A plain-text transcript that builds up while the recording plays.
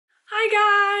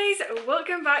Hi guys,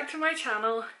 welcome back to my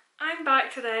channel. I'm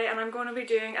back today and I'm going to be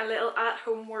doing a little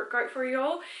at-home workout for you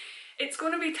all. It's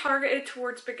going to be targeted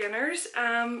towards beginners.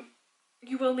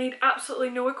 You will need absolutely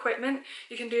no equipment.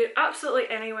 You can do it absolutely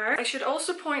anywhere. I should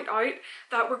also point out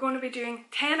that we're going to be doing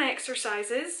 10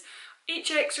 exercises.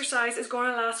 Each exercise is going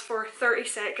to last for 30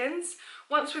 seconds.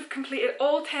 Once we've completed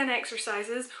all 10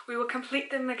 exercises, we will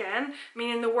complete them again,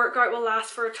 meaning the workout will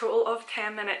last for a total of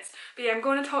 10 minutes. But yeah, I'm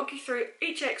going to talk you through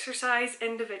each exercise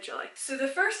individually. So the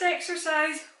first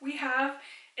exercise we have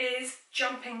is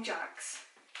jumping jacks.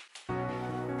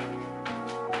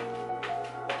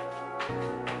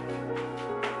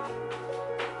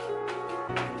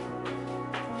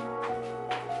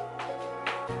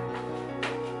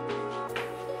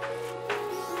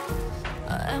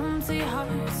 Empty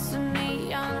hearts and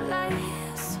neon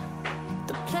lights,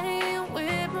 they're playing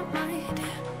with my mind.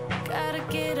 Gotta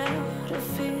get out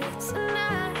of here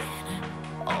tonight.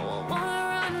 Oh, I wanna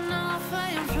run off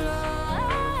and fly,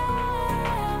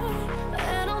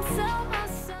 and I'll tell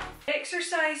myself.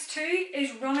 Exercise 2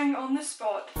 is running on the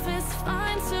spot. It's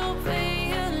fine to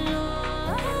be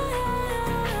alone,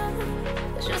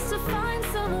 just to find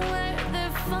somewhere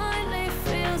that finally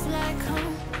feels like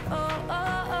home. Oh, oh,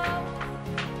 oh.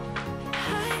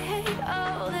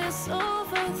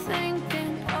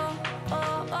 Overthinking, oh,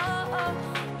 oh, oh, oh.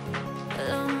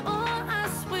 The more I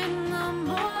swim, the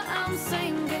more I'm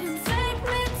sinking. Take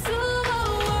me to a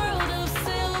world of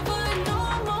silver. No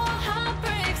more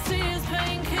heartbreaks, tears,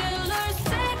 painkillers.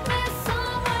 Take me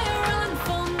somewhere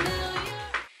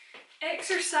unfamiliar.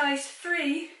 Exercise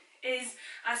 3 is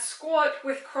a squat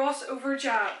with crossover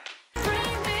jab.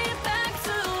 Bring me back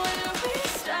to where we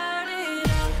started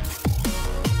out.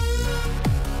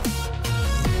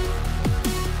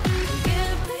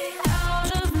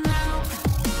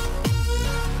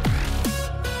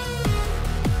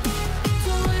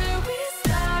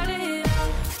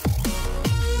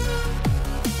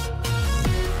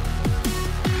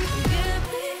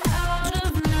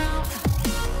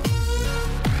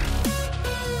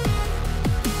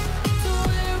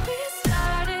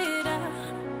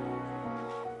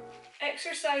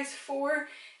 Exercise 4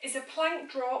 is a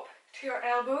plank drop to your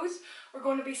elbows. We're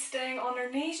going to be staying on our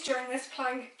knees during this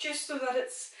plank just so that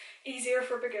it's easier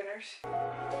for beginners.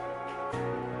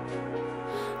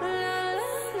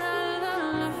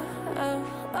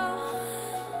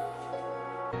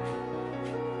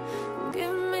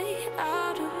 Get me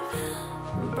out of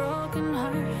broken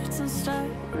hearts and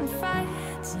starting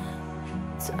fights,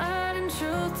 turning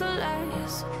truth to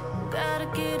lies. Gotta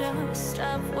get up,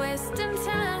 stop wasting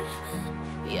time.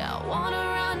 Yeah, I wanna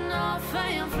run off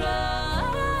and fly,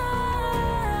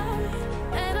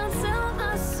 and I'll tell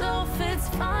myself it's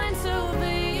fine to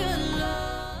be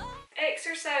alone.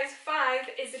 Exercise 5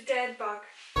 is a dead bug.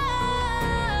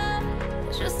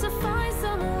 Just to find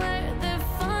somewhere that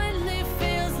finally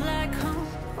feels like home.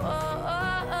 Oh,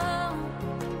 oh, oh.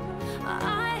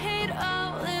 I hate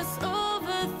all this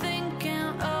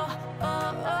overthinking. Oh,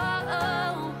 oh, oh,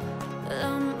 oh. The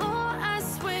more I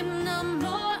swim, the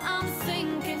more I'm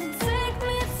sinking. Take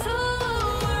me to a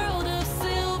world of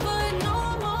silver. No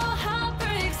more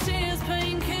heartbreaks, tears,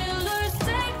 painkillers.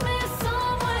 Take me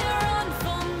somewhere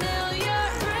unfamiliar.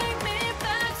 Bring me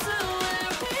back to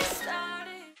where we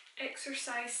started.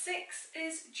 Exercise 6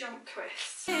 is jump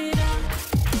twists.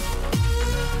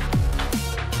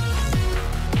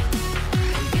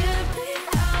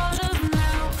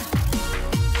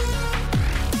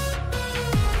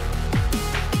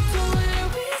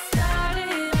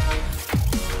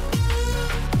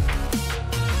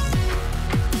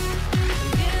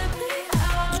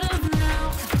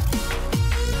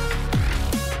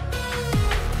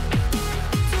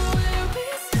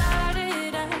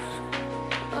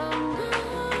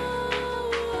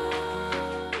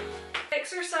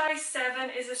 Exercise 7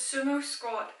 is a sumo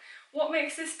squat. What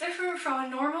makes this different from a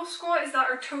normal squat is that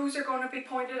our toes are going to be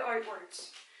pointed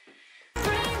outwards.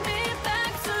 Bring me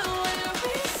back to where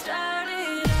we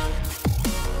started out.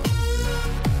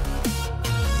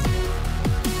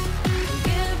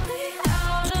 Get me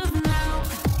out of now,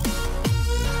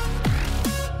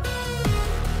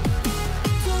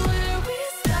 to where we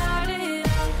started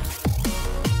out.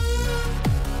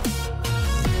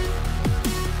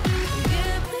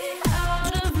 Get me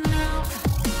out of now,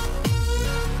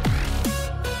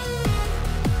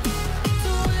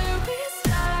 to where we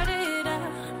started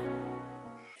out.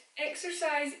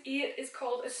 Exercise 8 is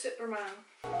called a Superman.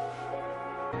 La,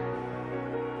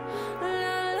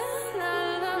 la, la,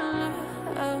 la, la,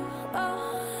 oh, oh.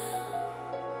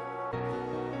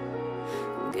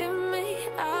 Get me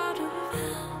out of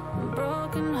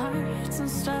broken hearts and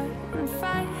starting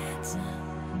fights,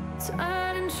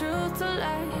 turning truth to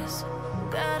lies.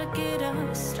 Gotta get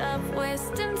up, stop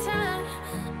wasting time.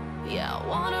 Yeah, I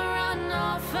wanna run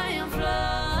off and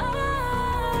fly.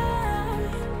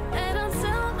 And I'll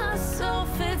tell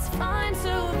myself it's fine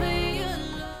to be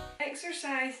alone.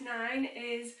 Exercise 9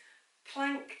 is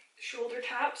plank shoulder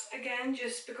taps. Again,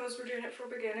 just because we're doing it for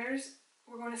beginners,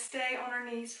 we're going to stay on our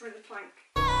knees for the plank.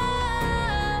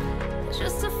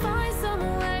 Just to find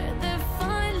somewhere that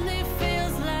finally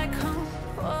feels like home.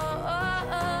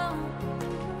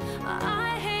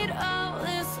 I hate all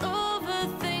this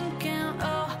overthinking.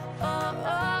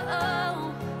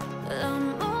 The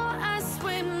more I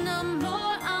swim, the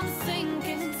more I'm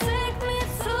sinking. Take me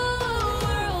to a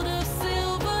world of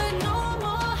silver. No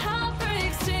more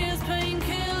heartbreaks, tears,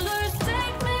 painkillers.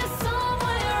 Take me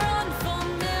somewhere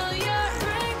unfamiliar.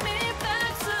 Bring me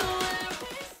back to where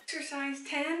Exercise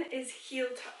 10 is heel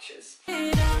touches. we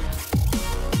started.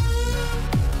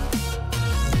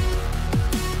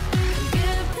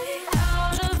 Get me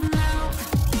out of now.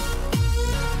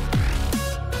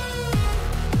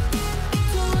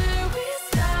 To where we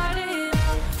started.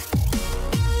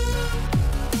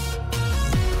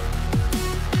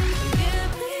 Get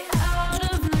me out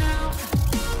of now.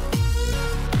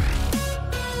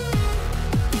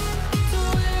 To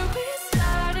where we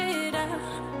started.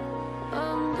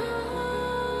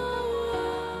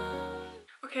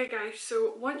 Okay guys, so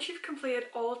once you've completed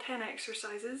all 10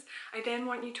 exercises, I then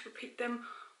want you to repeat them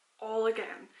all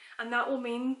again. And that will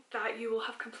mean that you will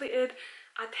have completed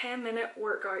a 10-minute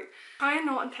workout. Try and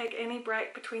not take any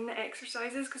break between the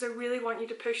exercises because I really want you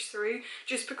to push through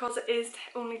just because it is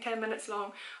only 10 minutes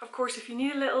long. Of course, if you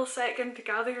need a little second to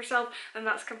gather yourself, then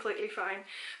that's completely fine.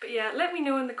 But yeah, let me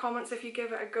know in the comments if you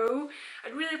give it a go.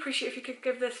 I'd really appreciate if you could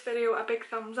give this video a big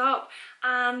thumbs up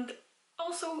and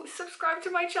also subscribe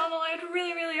to my channel. I'd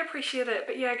really appreciate it.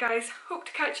 But yeah guys, hope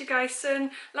to catch you guys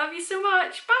soon. Love you so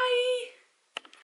much. Bye!